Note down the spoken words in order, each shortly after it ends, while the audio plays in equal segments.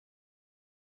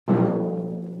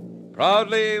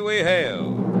Proudly we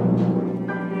hail.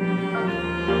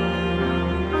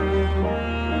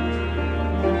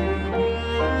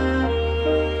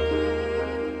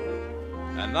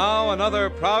 And now another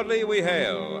Proudly We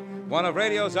Hail, one of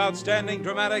radio's outstanding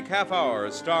dramatic half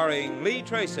hours starring Lee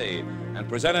Tracy and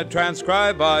presented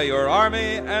transcribed by your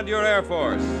Army and your Air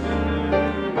Force.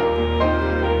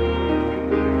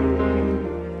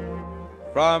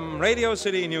 From Radio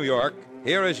City, New York,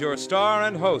 here is your star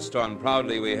and host on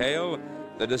Proudly We Hail,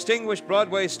 the distinguished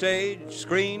Broadway stage,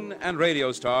 screen, and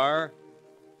radio star,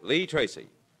 Lee Tracy.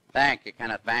 Thank you,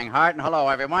 Kenneth Banghart, and hello,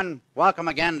 everyone. Welcome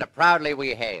again to Proudly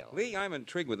We Hail. Lee, I'm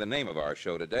intrigued with the name of our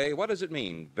show today. What does it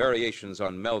mean, Variations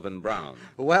on Melvin Brown?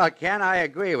 Well, Ken, I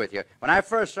agree with you. When I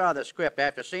first saw the script,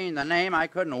 after seeing the name, I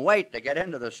couldn't wait to get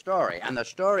into the story, and the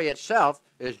story itself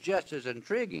is just as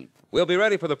intriguing. We'll be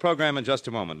ready for the program in just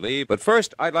a moment, Lee, but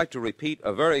first I'd like to repeat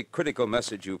a very critical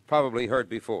message you've probably heard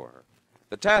before.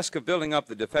 The task of building up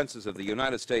the defenses of the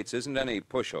United States isn't any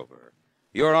pushover.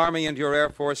 Your Army and your Air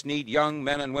Force need young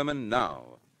men and women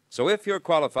now. So if you're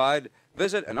qualified,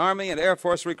 visit an Army and Air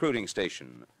Force recruiting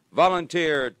station.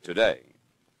 Volunteer today.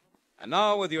 And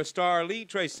now, with your star Lee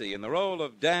Tracy in the role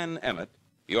of Dan Emmett,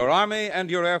 your Army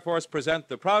and your Air Force present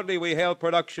the Proudly We Hail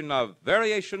production of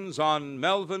Variations on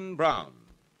Melvin Brown.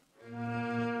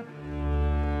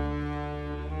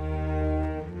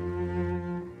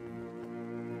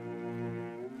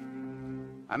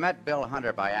 I met Bill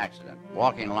Hunter by accident,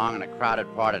 walking along in a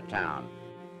crowded part of town.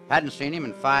 Hadn't seen him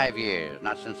in 5 years,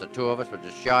 not since the two of us were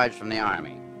discharged from the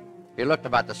Army. He looked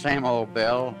about the same old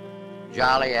Bill,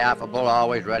 jolly, affable,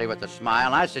 always ready with a smile,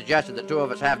 and I suggested the two of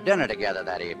us have dinner together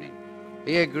that evening.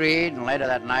 He agreed, and later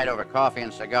that night over coffee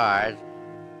and cigars,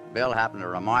 Bill happened to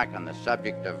remark on the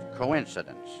subject of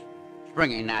coincidence,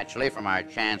 springing naturally from our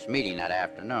chance meeting that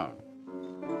afternoon.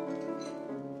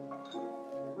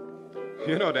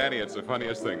 You know, Danny, it's the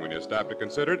funniest thing when you stop to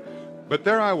consider it. But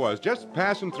there I was, just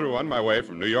passing through on my way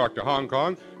from New York to Hong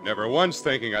Kong, never once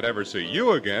thinking I'd ever see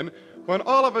you again, when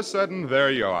all of a sudden, there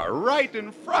you are, right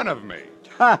in front of me.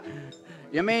 Ha!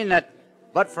 You mean that,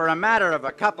 but for a matter of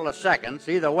a couple of seconds,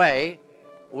 either way,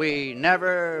 we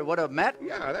never would have met?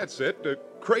 Yeah, that's it. A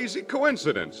crazy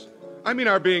coincidence. I mean,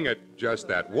 our being at just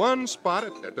that one spot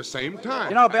at the same time.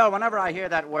 You know, Bill, whenever I hear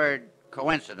that word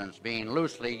coincidence being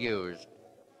loosely used,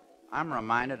 I'm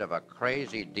reminded of a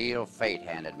crazy deal fate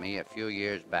handed me a few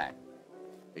years back.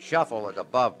 The shuffle was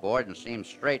above board and seemed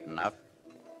straight enough,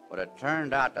 but it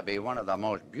turned out to be one of the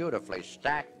most beautifully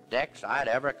stacked decks I'd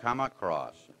ever come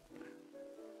across.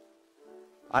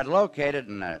 I'd located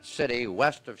in a city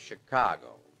west of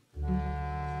Chicago.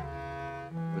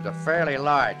 It was a fairly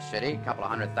large city, a couple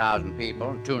of 100,000 people,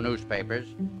 and 2 newspapers.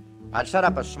 I'd set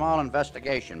up a small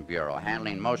investigation bureau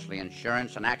handling mostly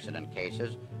insurance and accident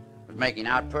cases. Was making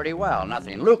out pretty well.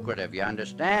 Nothing lucrative, you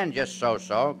understand, just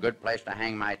so-so. Good place to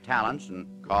hang my talents and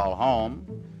call home.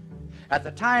 At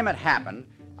the time it happened,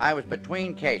 I was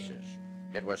between cases.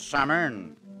 It was summer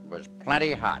and was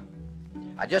plenty hot.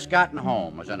 I'd just gotten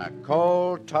home, was in a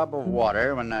cold tub of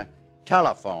water when the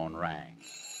telephone rang.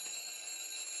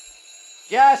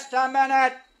 Just a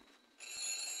minute.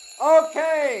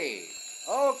 Okay,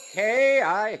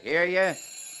 I hear you.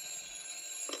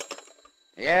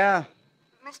 Yeah?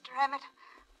 Mr. Emmett,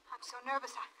 I'm so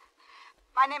nervous.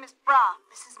 My name is Brown,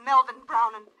 Mrs. Melvin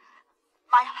Brown, and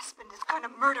my husband is going to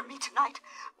murder me tonight.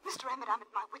 Mr. Emmett, I'm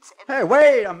at my wit's end. Hey,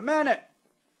 wait a minute.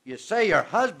 You say your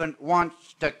husband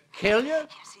wants to kill you?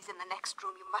 Yes, he's in the next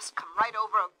room. You must come right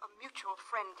over. A mutual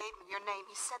friend gave me your name.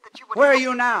 He said that you would... Where are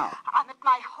you now? I'm at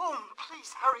my home.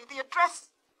 Please hurry. The address...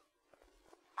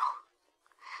 No.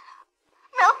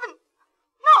 Melvin.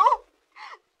 No.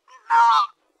 No.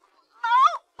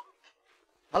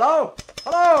 Hello?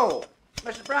 Hello?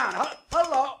 Mrs. Brown,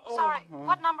 hello? Sorry,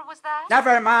 what number was that?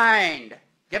 Never mind.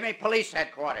 Give me police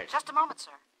headquarters. Just a moment,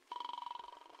 sir.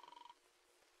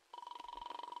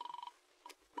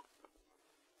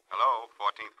 Hello,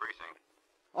 14th Precinct.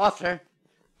 Officer,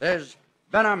 there's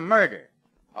been a murder.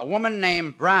 A woman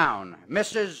named Brown,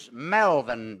 Mrs.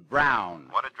 Melvin Brown.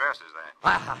 What address is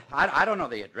that? I don't know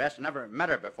the address. Never met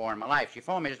her before in my life. She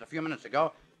phoned me just a few minutes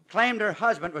ago, claimed her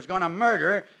husband was going to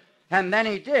murder her, and then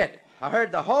he did. I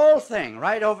heard the whole thing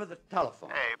right over the telephone.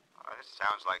 Hey, this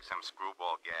sounds like some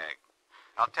screwball gag.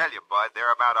 I'll tell you, Bud, there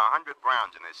are about 100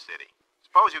 Browns in this city.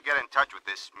 Suppose you get in touch with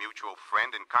this mutual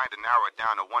friend and kind of narrow it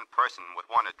down to one person with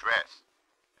one address.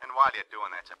 And while you're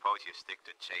doing that, suppose you stick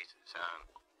to chases, huh?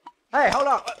 Hey,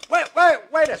 hold on.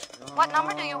 Wait a second. What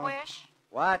number do you wish?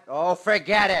 What? Oh,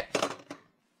 forget it.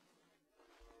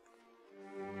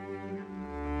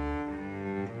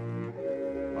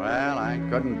 Well, I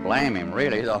couldn't blame him,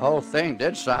 really. The whole thing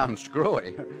did sound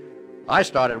screwy. I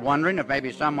started wondering if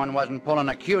maybe someone wasn't pulling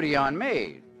a cutie on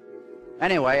me.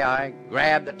 Anyway, I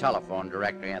grabbed the telephone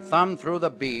directory and thumbed through the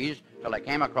B's till I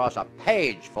came across a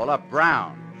page full of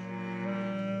Browns.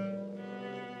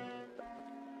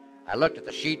 I looked at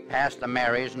the sheet past the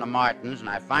Marys and the Martins, and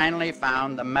I finally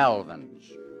found the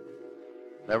Melvins.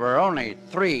 There were only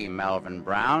 3 Melvin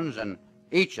Browns, and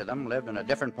each of them lived in a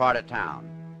different part of town.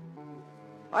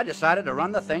 I decided to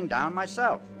run the thing down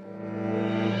myself.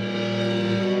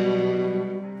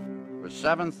 It was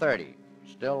 7:30,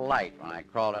 still light, when I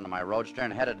crawled into my roadster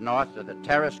and headed north to the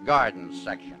Terrace Gardens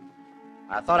section.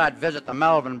 I thought I'd visit the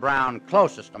Melvin Brown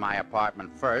closest to my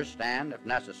apartment first, and, if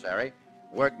necessary,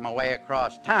 work my way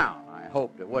across town. I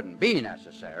hoped it wouldn't be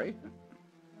necessary. The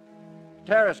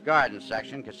Terrace Gardens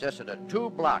section consisted of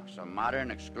 2 blocks of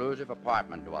modern, exclusive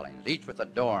apartment dwellings, each with a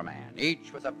doorman,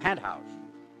 each with a penthouse.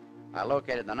 I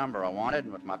located the number I wanted,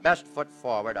 and with my best foot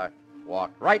forward, I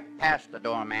walked right past the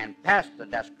doorman, past the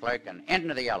desk clerk, and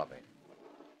into the elevator.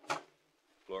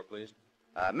 Floor, please.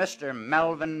 Mr.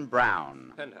 Melvin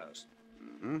Brown. Penthouse.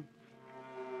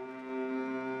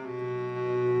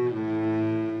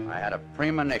 I had a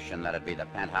premonition that it'd be the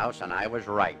penthouse, and I was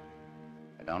right.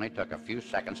 It only took a few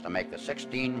seconds to make the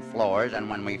 16 floors, and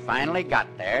when we finally got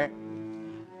there,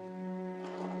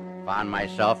 found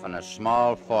myself in a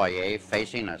small foyer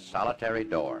facing a solitary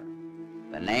door.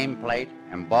 The nameplate,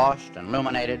 embossed and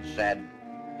illuminated, said,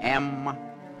 M.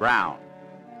 Brown.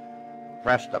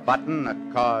 Pressed a button that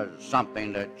caused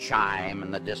something to chime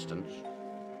in the distance.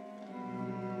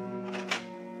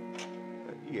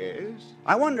 Yes?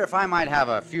 I wonder if I might have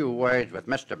a few words with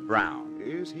Mr. Brown.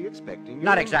 Is he expecting you?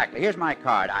 Not exactly. Here's my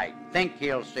card. I think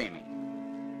he'll see me.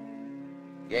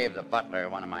 Gave the butler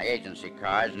one of my agency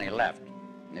cards, and he left.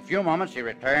 In a few moments, he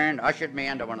returned, ushered me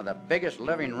into one of the biggest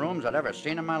living rooms I'd ever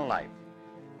seen in my life.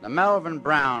 The Melvin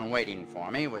Brown waiting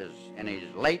for me was in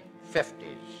his late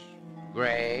 50s,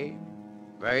 gray,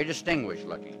 very distinguished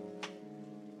looking.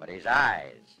 But his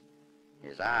eyes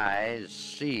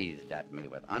seethed at me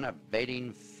with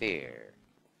unabating fear.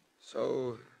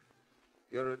 So,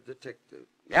 you're a detective.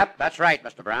 Yep, that's right,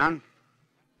 Mr. Brown.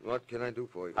 What can I do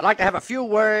for you? I'd like to have a few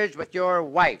words with your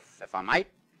wife, if I might.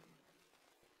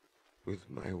 With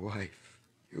my wife.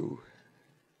 You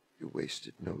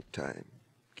wasted no time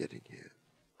getting here.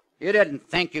 You didn't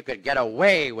think you could get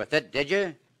away with it, did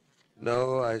you?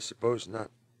 No, I suppose not.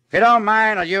 If you don't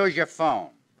mind, I'll use your phone.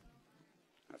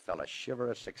 I felt a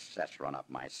shiver of success run up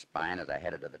my spine as I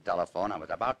headed to the telephone. I was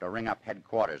about to ring up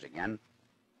headquarters again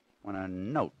when a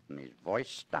note in his voice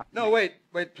stopped me. No,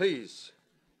 wait, please.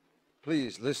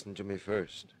 Please listen to me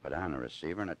first. Put on the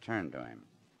receiver and I turned to him.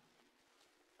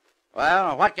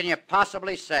 Well, what can you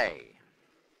possibly say?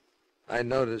 I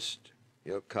noticed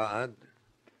your card.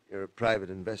 You're a private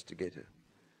investigator.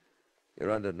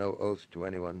 You're under no oath to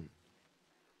anyone.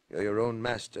 You're your own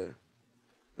master.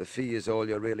 The fee is all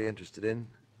you're really interested in.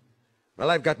 Well,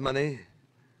 I've got money.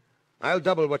 I'll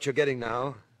double what you're getting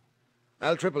now.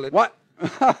 I'll triple it. What?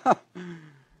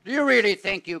 Do you really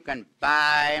think you can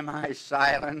buy my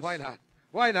silence? Why not?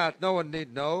 Why not? No one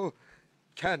need know.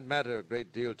 Can't matter a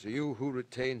great deal to you who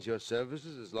retains your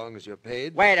services as long as you're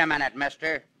paid. Wait a minute,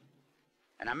 mister.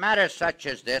 In a matter such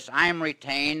as this, I'm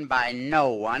retained by no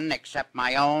one except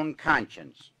my own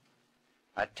conscience.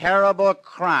 A terrible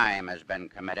crime has been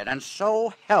committed, and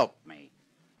so help me,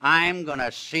 I'm going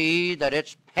to see that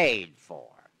it's paid for.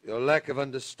 Your lack of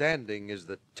understanding is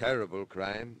the terrible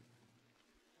crime.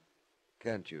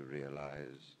 Can't you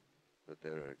realize that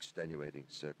there are extenuating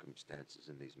circumstances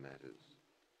in these matters?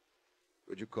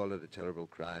 Would you call it a terrible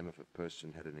crime if a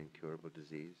person had an incurable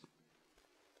disease?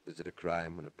 Is it a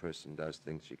crime when a person does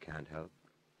things she can't help,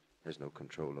 has no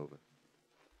control over?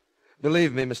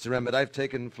 Believe me, Mr. Emmett, I've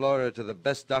taken Flora to the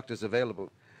best doctors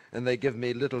available, and they give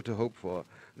me little to hope for.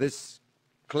 This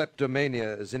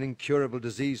kleptomania is an incurable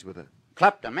disease with her.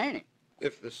 Kleptomania?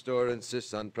 If the store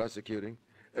insists on prosecuting,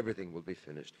 everything will be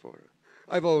finished for her.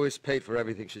 I've always paid for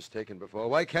everything she's taken before.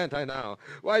 Why can't I now?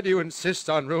 Why do you insist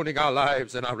on ruining our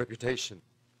lives and our reputation?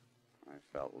 I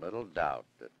felt little doubt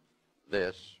that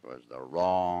this was the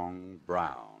wrong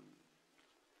Brown.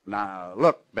 Now,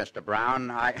 look, Mr.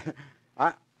 Brown, I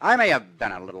may have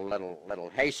been a little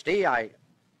hasty. I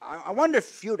wonder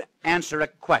if you'd answer a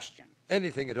question.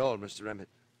 Anything at all, Mr. Emmett.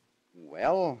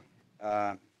 Well,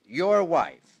 your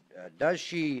wife, does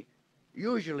she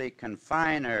usually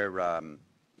confine her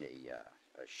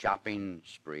shopping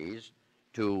sprees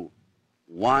to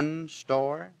one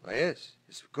store? Why, yes,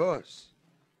 of course.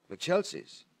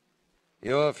 McChelsea's.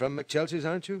 You're from McChelsea's,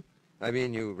 aren't you? I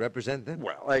mean, you represent them?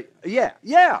 Well, yeah.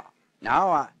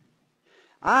 Now,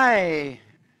 I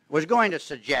was going to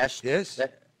suggest... Yes?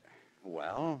 That,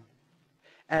 well,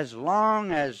 as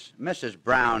long as Mrs.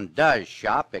 Brown does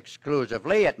shop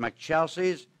exclusively at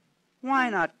McChelsea's, why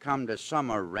not come to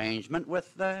some arrangement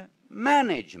with the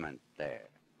management there?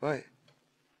 Why,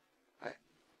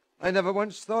 I never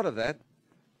once thought of that.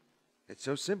 It's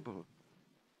so simple.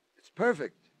 It's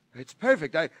perfect. It's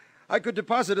perfect. I could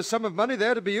deposit a sum of money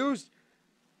there to be used.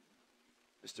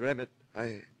 Mr. Emmett,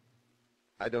 I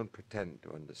don't pretend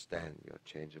to understand your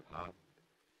change of heart.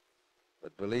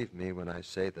 But believe me when I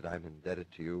say that I'm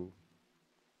indebted to you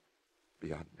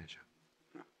beyond measure.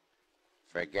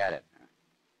 Forget it.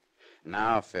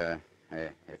 Now,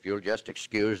 if you'll just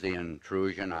excuse the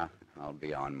intrusion, I'll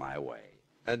be on my way.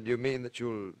 And you mean that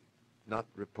you'll not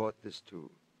report this to...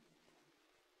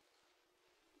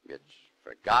 It's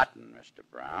forgotten, Mr.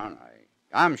 Brown.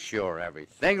 I'm sure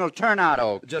everything will turn out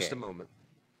okay. Just a moment.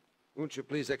 Won't you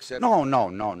please accept... No,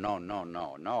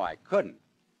 I couldn't.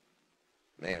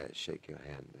 May I shake your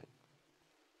hand, then?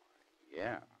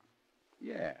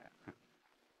 Yeah.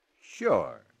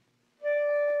 Sure.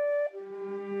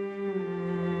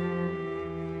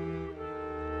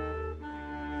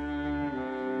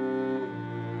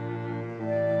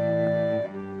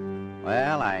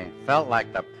 Well, I felt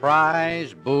like the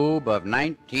prize boob of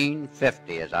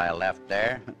 1950 as I left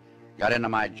there. Got into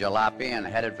my jalopy and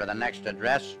headed for the next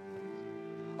address.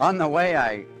 On the way,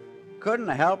 I couldn't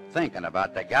help thinking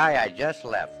about the guy I just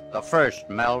left, the first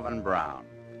Melvin Brown.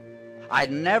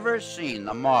 I'd never seen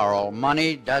the moral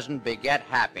money doesn't beget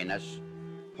happiness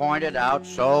pointed out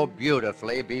so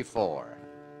beautifully before.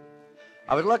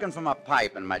 I was looking for my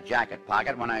pipe in my jacket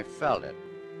pocket when I felt it.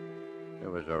 There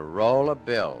was a roll of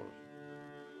bills.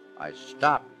 I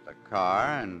stopped the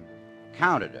car and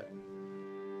counted it.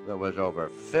 There was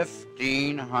over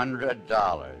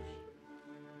 $1,500.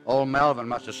 Old Melvin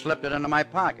must have slipped it into my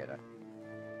pocket.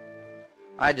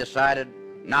 I decided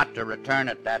not to return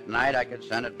it that night. I could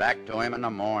send it back to him in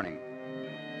the morning.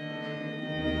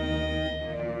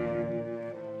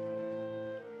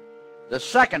 The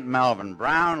second Melvin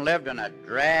Brown lived in a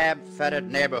drab,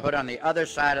 fetid neighborhood on the other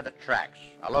side of the tracks.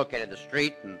 I located the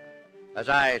street, and as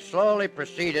I slowly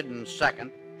proceeded in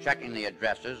second, checking the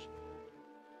addresses,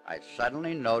 I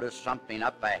suddenly noticed something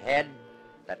up ahead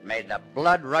that made the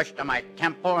blood rush to my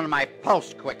temple and my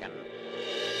pulse quicken.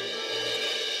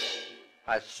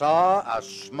 I saw a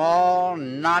small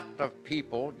knot of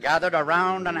people gathered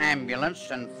around an ambulance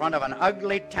in front of an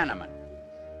ugly tenement.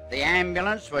 The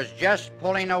ambulance was just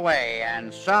pulling away,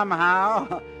 and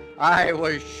somehow I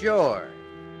was sure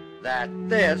that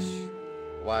this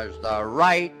was the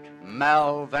right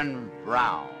Melvin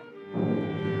Brown.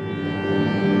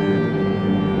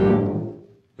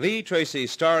 Lee Tracy,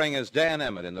 starring as Dan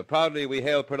Emmett in the Proudly We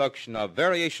Hail production of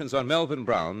Variations on Melvin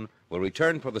Brown, will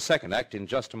return for the second act in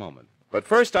just a moment. But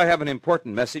first, I have an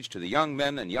important message to the young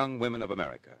men and young women of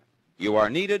America. You are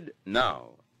needed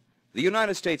now. The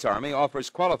United States Army offers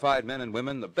qualified men and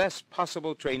women the best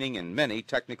possible training in many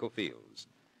technical fields.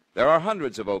 There are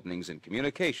hundreds of openings in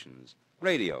communications,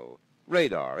 radio,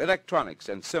 radar, electronics,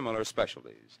 and similar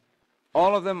specialties.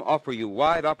 All of them offer you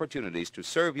wide opportunities to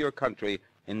serve your country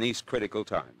in these critical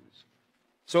times.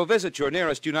 So visit your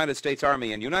nearest United States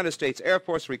Army and United States Air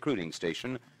Force recruiting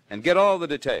station and get all the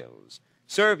details.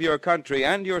 Serve your country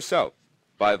and yourself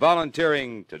by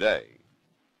volunteering today.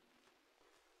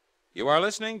 You are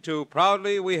listening to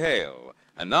Proudly We Hail.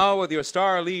 And now, with your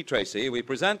star Lee Tracy, we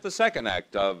present the second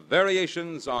act of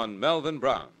Variations on Melvin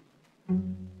Brown.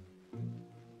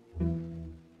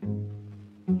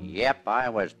 Yep, I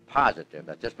was positive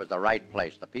that this was the right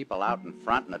place. The people out in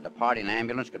front and the departing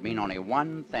ambulance could mean only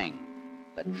one thing.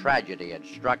 The tragedy had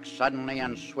struck suddenly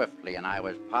and swiftly, and I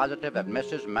was positive that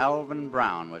Mrs. Melvin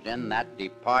Brown was in that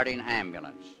departing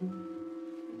ambulance.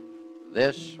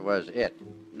 This was it.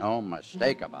 No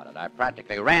mistake about it. I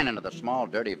practically ran into the small,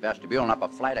 dirty vestibule and up a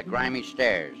flight of grimy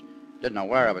stairs. Didn't know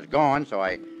where I was going, so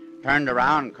I turned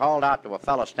around and called out to a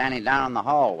fellow standing down in the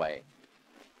hallway.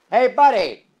 Hey,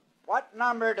 buddy, what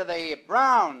number do the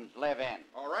Browns live in?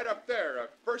 Oh, right up there,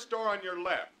 first door on your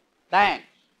left. Thanks.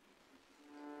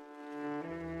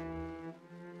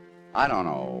 I don't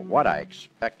know what I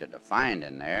expected to find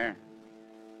in there.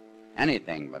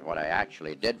 Anything but what I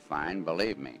actually did find,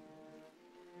 believe me.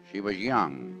 She was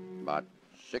young, about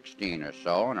 16 or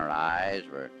so, and her eyes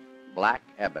were black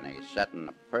ebony set in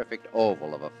a perfect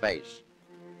oval of a face.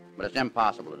 But it's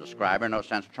impossible to describe her, no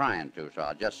sense trying to, so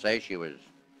I'll just say she was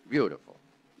beautiful.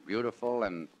 Beautiful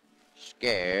and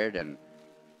scared and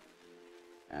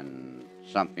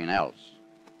something else.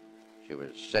 She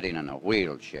was sitting in a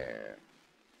wheelchair.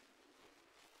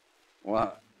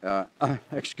 Well,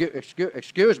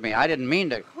 excuse me, I didn't mean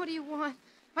to... What do you want?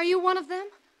 Are you one of them?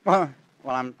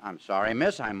 Well, I'm sorry,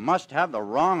 miss. I must have the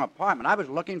wrong apartment. I was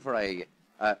looking for a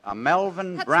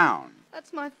Melvin Brown.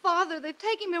 That's my father. They've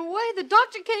taken him away. The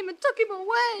doctor came and took him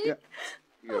away.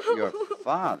 Your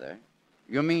father?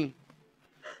 You mean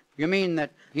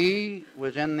that he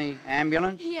was in the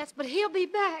ambulance? Yes, but he'll be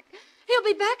back. He'll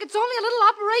be back. It's only a little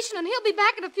operation, and he'll be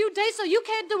back in a few days, so you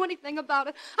can't do anything about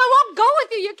it. I won't go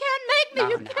with you. You can't make me.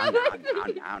 You can't make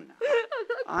me. Now.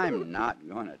 I'm not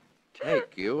going to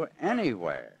take you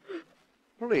anywhere.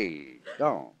 Please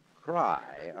don't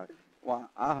cry.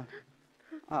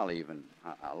 I'll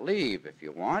leave if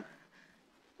you want.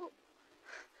 Well,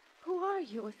 who are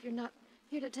you if you're not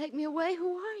here to take me away?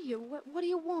 Who are you? What do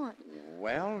you want?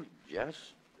 Well,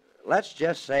 let's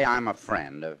just say I'm a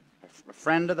friend of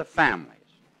the family's.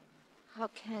 How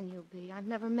can you be? I've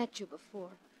never met you before.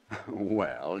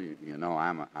 Well, you know,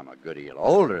 I'm a good deal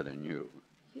older than you.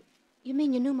 You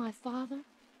mean you knew my father?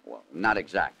 Well, not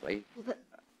exactly. Well, then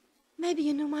maybe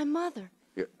you knew my mother.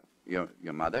 Your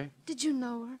mother? Did you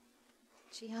know her?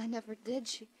 Gee, I never did.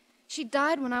 She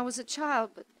died when I was a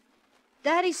child, but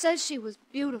Daddy says she was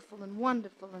beautiful and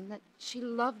wonderful and that she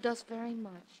loved us very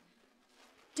much.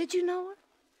 Did you know her?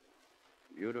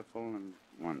 Beautiful and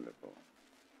wonderful.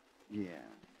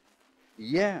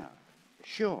 Yeah,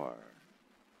 sure.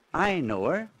 I know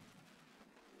her.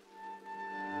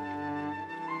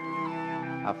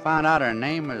 I found out her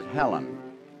name was Helen.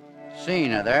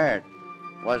 Seeing her there, it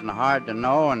wasn't hard to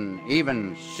know and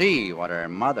even see what her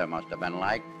mother must have been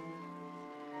like.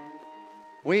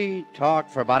 We talked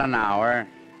for about an hour.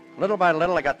 Little by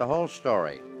little, I got the whole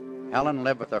story. Helen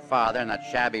lived with her father in that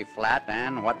shabby flat,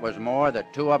 and what was more, the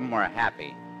two of them were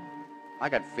happy. I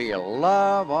could feel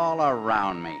love all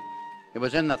around me. It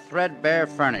was in the threadbare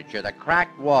furniture, the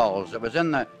cracked walls. It was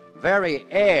in the very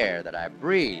air that I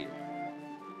breathed.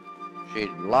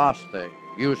 She'd lost the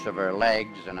use of her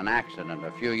legs in an accident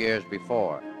a few years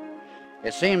before.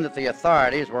 It seemed that the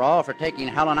authorities were all for taking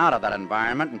Helen out of that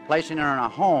environment and placing her in a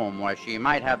home where she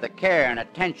might have the care and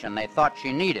attention they thought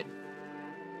she needed.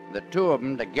 The two of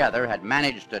them together had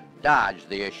managed to dodge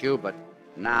the issue, but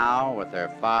now, with her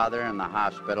father in the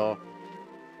hospital,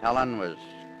 Helen was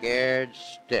scared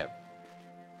stiff.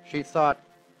 She thought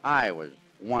I was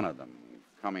one of them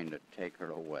coming to take her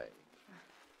away.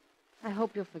 I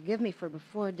hope you'll forgive me for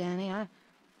before, Danny. I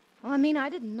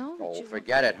didn't know that you... Oh,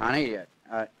 forget it, honey.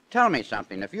 Tell me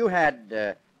something. If you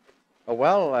had,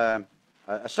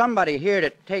 somebody here to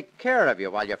take care of you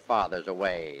while your father's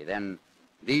away, then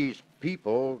these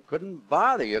people couldn't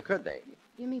bother you, could they?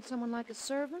 You mean someone like a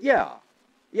servant? Yeah.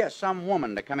 Yes, some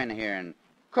woman to come in here and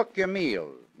cook your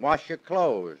meals, wash your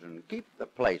clothes, and keep the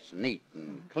place neat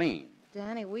and clean.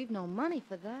 Danny, we've no money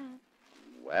for that.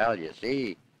 Well, you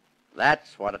see,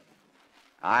 that's what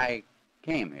I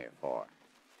came here for.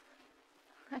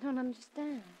 I don't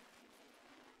understand.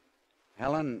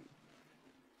 Helen,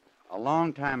 a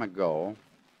long time ago,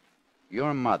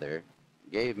 your mother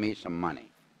gave me some money.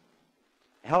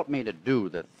 Helped me to do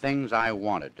the things I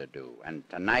wanted to do, and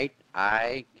tonight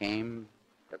I came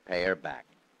to pay her back.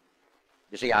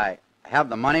 You see, I have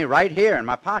the money right here in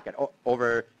my pocket,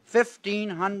 over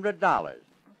 $1,500.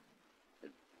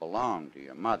 It belonged to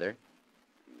your mother.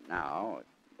 Now it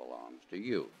belongs to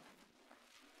you.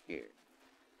 Here.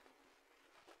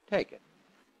 Take it.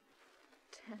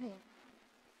 Danny,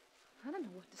 I don't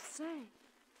know what to say.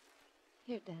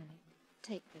 Here, Danny,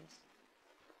 take this.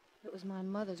 It was my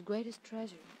mother's greatest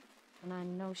treasure, and I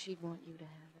know she'd want you to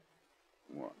have it.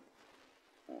 What?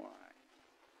 Why?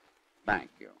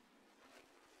 Thank you.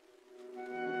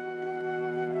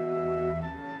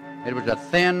 It was a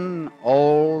thin,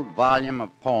 old volume of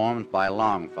poems by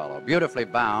Longfellow, beautifully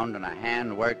bound in a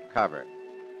hand-worked cover.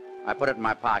 I put it in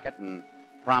my pocket, and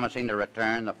promising to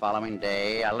return the following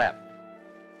day, I left.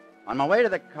 On my way to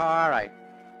the car, I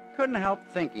couldn't help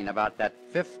thinking about that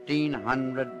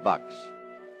 $1,500.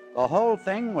 The whole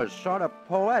thing was sort of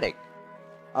poetic.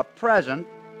 A present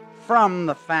from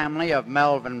the family of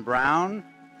Melvin Brown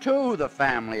to the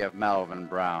family of Melvin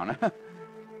Brown.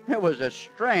 It was a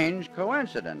strange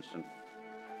coincidence, and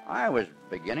I was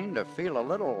beginning to feel a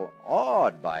little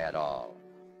awed by it all.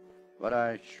 But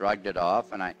I shrugged it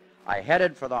off, and I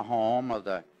headed for the home of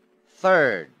the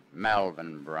third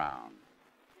Melvin Brown.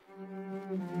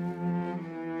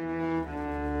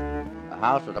 The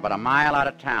house was about a mile out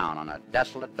of town on a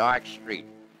desolate, dark street.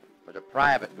 It was a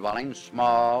private dwelling,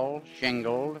 small,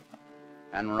 shingled,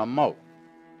 and remote.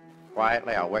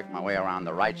 Quietly, I worked my way around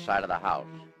the right side of the house.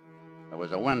 There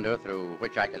was a window through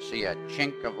which I could see a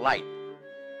chink of light.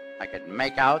 I could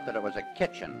make out that it was a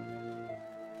kitchen.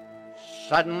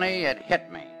 Suddenly, it hit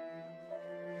me.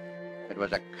 It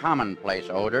was a commonplace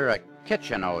odor, a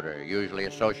kitchen odor usually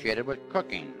associated with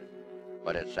cooking,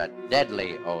 but it's a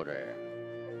deadly odor.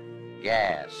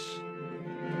 Gas.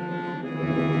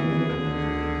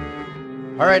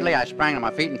 Hurriedly, I sprang to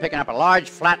my feet and picking up a large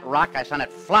flat rock, I sent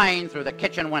it flying through the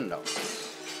kitchen window.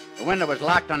 The window was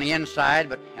locked on the inside,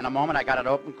 but in a moment I got it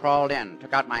open, crawled in,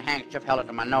 took out my handkerchief, held it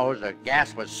to my nose. The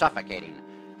gas was suffocating.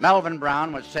 Melvin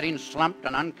Brown was sitting slumped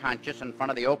and unconscious in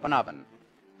front of the open oven.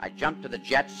 I jumped to the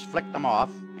jets, flicked them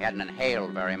off. He hadn't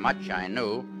inhaled very much, I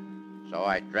knew. So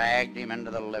I dragged him into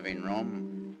the living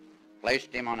room,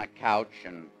 placed him on a couch,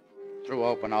 and threw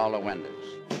open all the windows.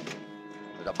 There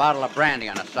was a bottle of brandy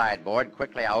on a sideboard.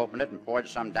 Quickly I opened it and poured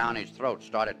some down his throat,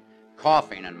 started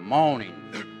coughing and moaning.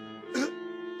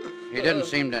 He didn't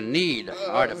seem to need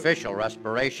artificial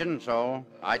respiration, so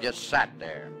I just sat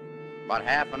there about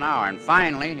half an hour, and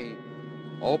finally he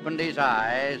opened his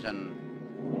eyes and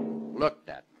looked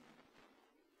at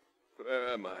me. Where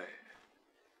am I?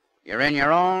 You're in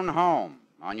your own home,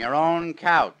 on your own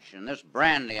couch, and this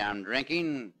brandy I'm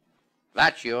drinking,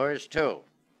 that's yours too.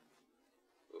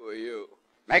 Who are you?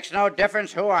 Makes no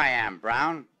difference who I am,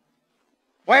 Brown.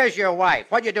 Where's your wife?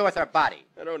 What'd you do with her body?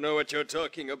 I don't know what you're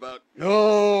talking about.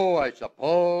 No, I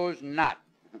suppose not.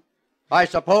 I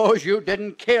suppose you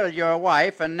didn't kill your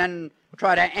wife and then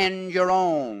try to end your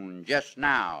own just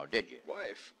now, did you?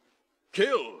 Wife?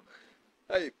 Kill?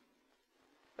 I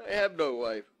have no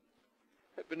wife.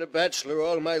 I've been a bachelor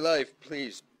all my life.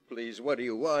 Please, please, what do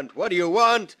you want? What do you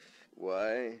want?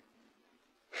 Why?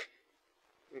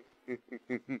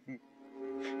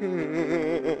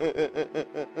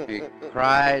 He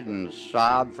cried and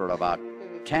sobbed for about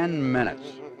 10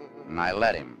 minutes, and I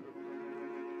let him.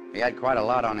 He had quite a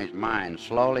lot on his mind.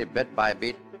 Slowly, bit by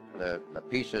bit, the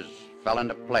pieces fell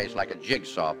into place like a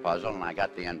jigsaw puzzle, and I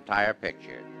got the entire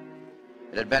picture.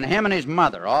 It had been him and his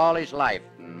mother all his life,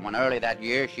 and when early that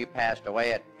year she passed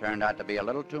away, it turned out to be a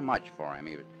little too much for him.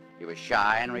 He was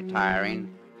shy and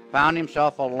retiring, found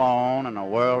himself alone in a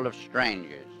world of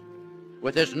strangers.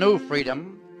 With this new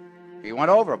freedom, he went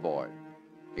overboard.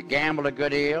 He gambled a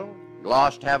good deal,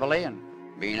 lost heavily, and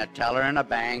being a teller in a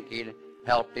bank, he'd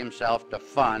helped himself to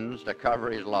funds to cover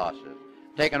his losses.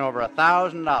 Taken over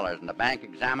 $1,000, and the bank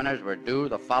examiners were due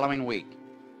the following week.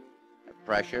 The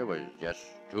pressure was just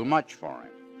too much for him.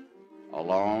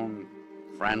 Alone,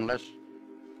 friendless,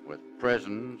 with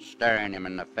prison staring him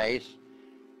in the face,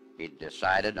 he'd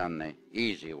decided on the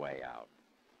easy way out.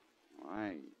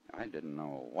 I didn't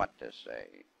know what to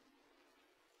say.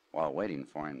 While waiting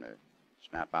for him to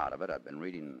snap out of it, I'd been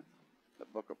reading the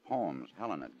book of poems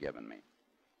Helen had given me.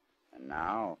 And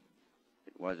now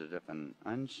it was as if an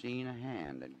unseen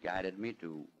hand had guided me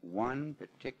to one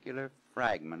particular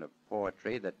fragment of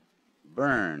poetry that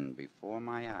burned before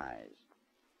my eyes.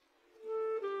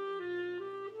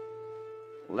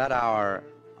 Let our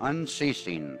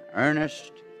unceasing,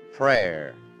 earnest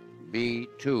prayer be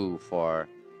too for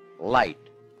light,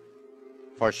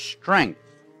 for strength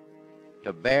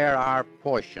to bear our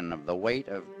portion of the weight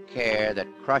of care that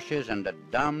crushes into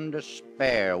dumb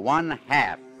despair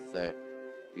 1/2 the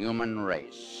human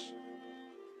race.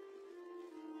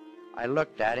 I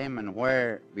looked at him, and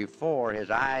where before his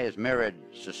eyes mirrored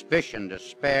suspicion,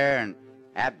 despair, and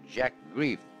abject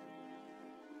grief,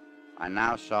 I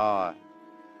now saw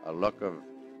a look of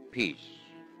peace.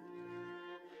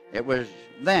 It was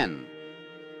then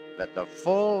that the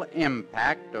full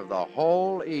impact of the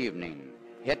whole evening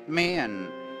hit me, and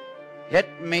hit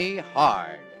me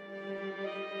hard.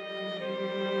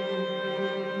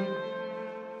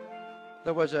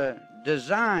 There was a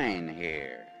design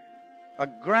here, a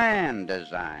grand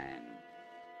design.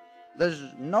 There's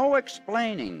no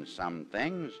explaining some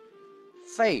things.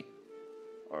 Fate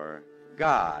or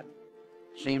God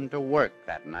seemed to work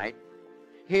that night.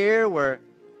 Here were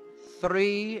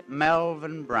 3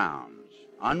 Melvin Browns,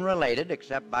 unrelated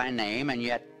except by name, and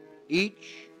yet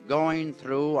each going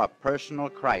through a personal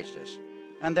crisis.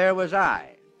 And there was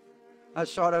I, a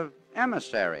sort of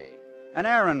emissary, an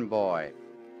errand boy,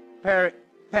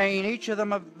 paying each of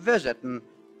them a visit and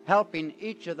helping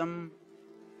each of them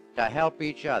to help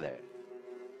each other.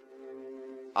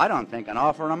 I don't think an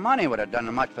offer of money would have done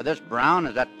as much for this Brown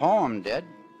as that poem did.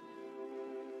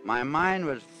 My mind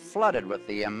was flooded with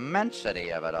the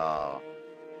immensity of it all.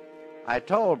 I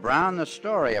told Brown the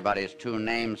story about his 2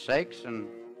 namesakes and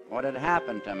what had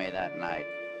happened to me that night.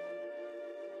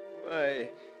 Why,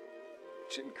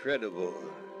 it's incredible.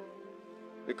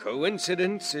 The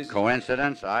coincidence is...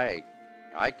 Coincidence? I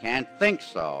can't think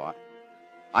so.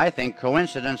 I think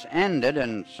coincidence ended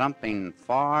and something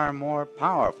far more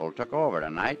powerful took over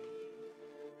tonight.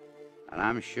 And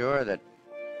I'm sure that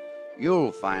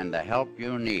you'll find the help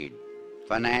you need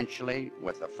financially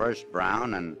with the first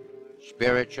Brown and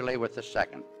spiritually with the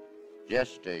second.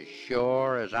 Just as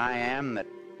sure as I am that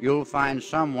you'll find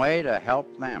some way to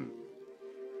help them.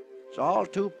 It's all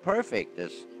too perfect,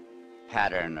 this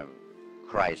pattern of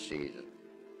crises.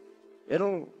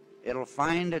 It'll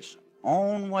find its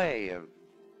own way of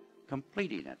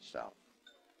completing itself.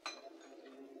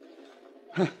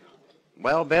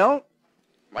 Well, Bill,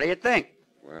 what do you think?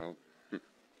 Well,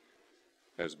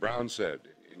 as Brown said,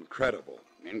 incredible.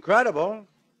 Incredible,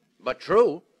 but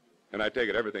true. And I take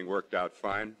it everything worked out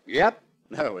fine? Yep,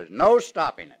 there was no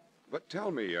stopping it. But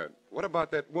tell me, what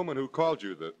about that woman who called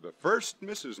you the first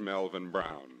Mrs. Melvin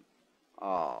Brown?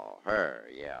 Oh, her,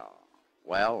 yeah.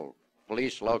 Well,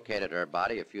 police located her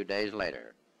body a few days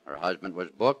later. Her husband was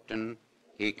booked, and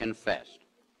he confessed.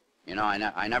 You know,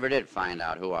 I never did find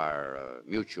out who our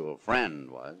mutual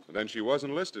friend was. Then she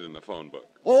wasn't listed in the phone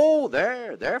book. Oh,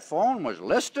 their phone was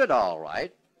listed all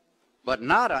right, but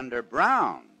not under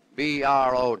Brown,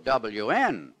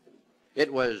 B-R-O-W-N.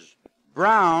 It was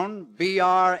Brown,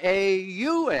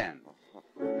 B-R-A-U-N.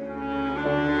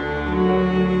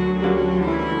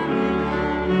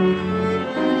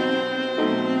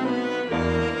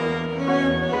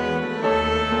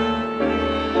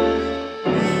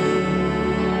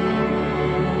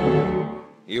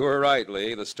 You were right,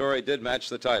 Lee. The story did match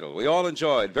the title. We all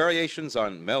enjoyed Variations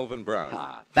on Melvin Brown.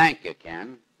 Ah, thank you,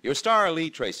 Ken. Your star, Lee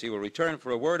Tracy, will return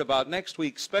for a word about next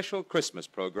week's special Christmas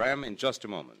program in just a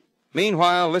moment.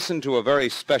 Meanwhile, listen to a very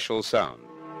special sound.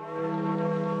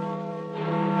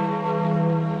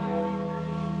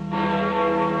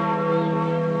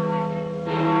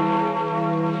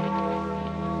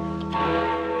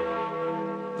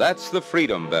 That's the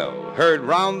Freedom Bell, heard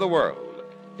round the world.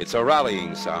 It's a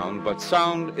rallying sound, but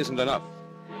sound isn't enough.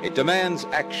 It demands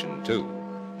action, too.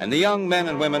 And the young men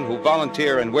and women who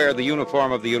volunteer and wear the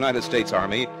uniform of the United States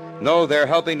Army know they're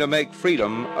helping to make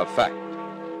freedom a fact.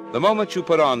 The moment you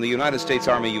put on the United States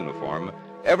Army uniform,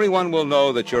 everyone will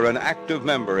know that you're an active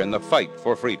member in the fight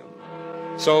for freedom.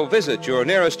 So visit your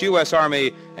nearest U.S.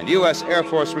 Army and U.S. Air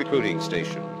Force recruiting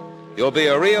station. You'll be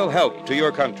a real help to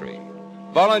your country.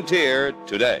 Volunteer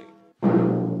today.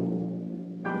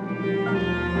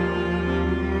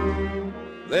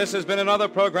 This has been another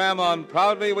program on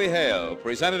Proudly We Hail,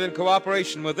 presented in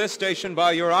cooperation with this station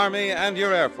by your Army and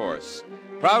your Air Force.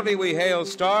 Proudly We Hail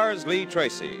stars Lee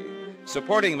Tracy.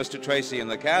 Supporting Mr. Tracy in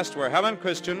the cast were Helen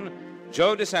Christian,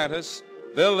 Joe DeSantis,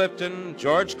 Bill Lipton,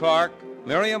 George Clark,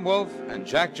 Miriam Wolfe, and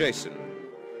Jack Jason.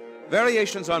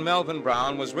 Variations on Melvin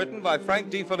Brown was written by Frank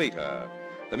DiFelita.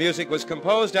 The music was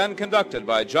composed and conducted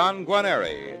by John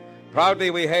Guarneri. Proudly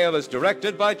We Hail is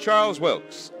directed by Charles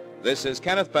Wilkes. This is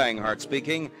Kenneth Banghart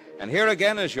speaking, and here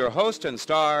again is your host and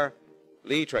star,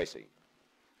 Lee Tracy.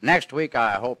 Next week,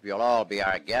 I hope you'll all be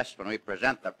our guests when we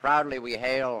present the Proudly We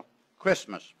Hail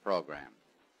Christmas program.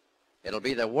 It'll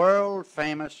be the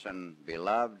world-famous and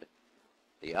beloved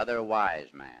The Other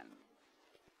Wise Man.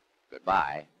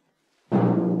 Goodbye.